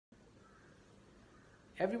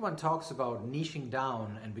Everyone talks about niching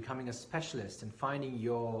down and becoming a specialist and finding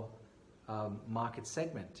your market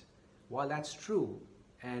segment. While that's true,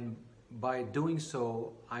 and by doing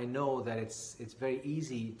so, I know that it's very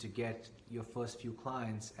easy to get your first few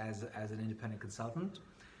clients as an independent consultant.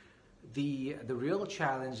 The real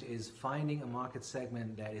challenge is finding a market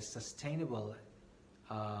segment that is sustainable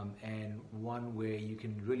and one where you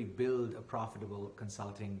can really build a profitable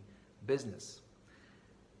consulting business.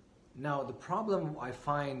 Now, the problem I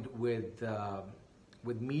find with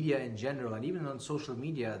media in general, and even on social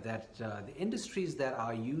media, that the industries that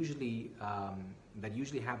are usually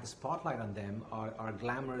have the spotlight on them are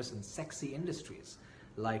glamorous and sexy industries,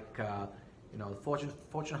 like Fortune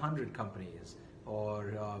 100 companies,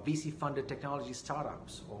 or VC-funded technology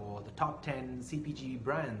startups, or the top 10 CPG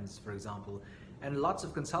brands, for example. And lots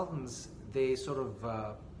of consultants, they're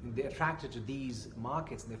attracted to these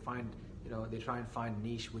markets, and they try and find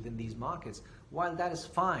niche within these markets. While that is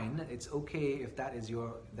fine, it's okay if that's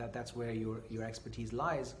where your expertise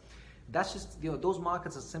lies. That's just, those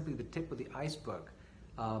markets are simply the tip of the iceberg.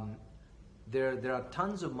 There are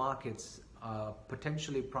tons of markets,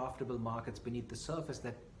 potentially profitable markets beneath the surface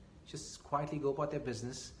that just quietly go about their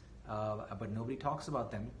business, but nobody talks about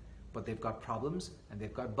them. But they've got problems and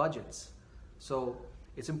they've got budgets. So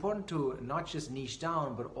it's important to not just niche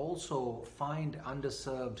down, but also find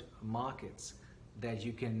underserved markets that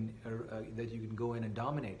you can go in and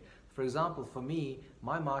dominate. For example, for me,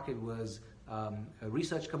 my market was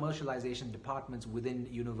research commercialization departments within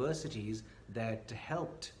universities that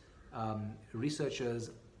helped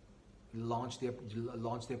researchers launch their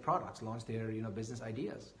products, launch their business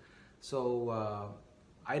ideas. So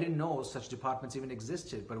I didn't know such departments even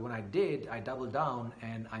existed, but when I did, I doubled down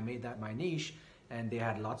and I made that my niche. And they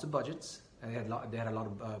had lots of budgets, and they had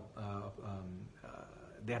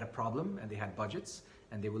a problem, and they had budgets,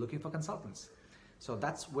 and they were looking for consultants. So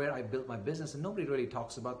that's where I built my business, and nobody really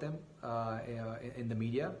talks about them in the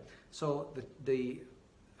media. So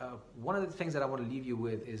one of the things that I want to leave you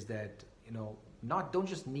with is that don't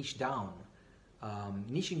just niche down.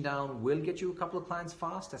 Niching down will get you a couple of clients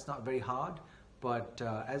fast. That's not very hard. But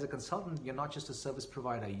as a consultant, you're not just a service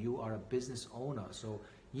provider, you are a business owner. So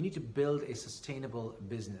you need to build a sustainable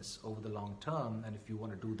business over the long term. And if you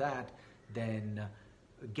want to do that, then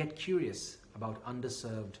get curious about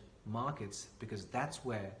underserved markets, because that's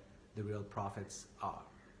where the real profits are.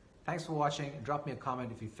 Thanks for watching. Drop me a comment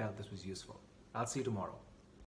if you felt this was useful. I'll see you tomorrow.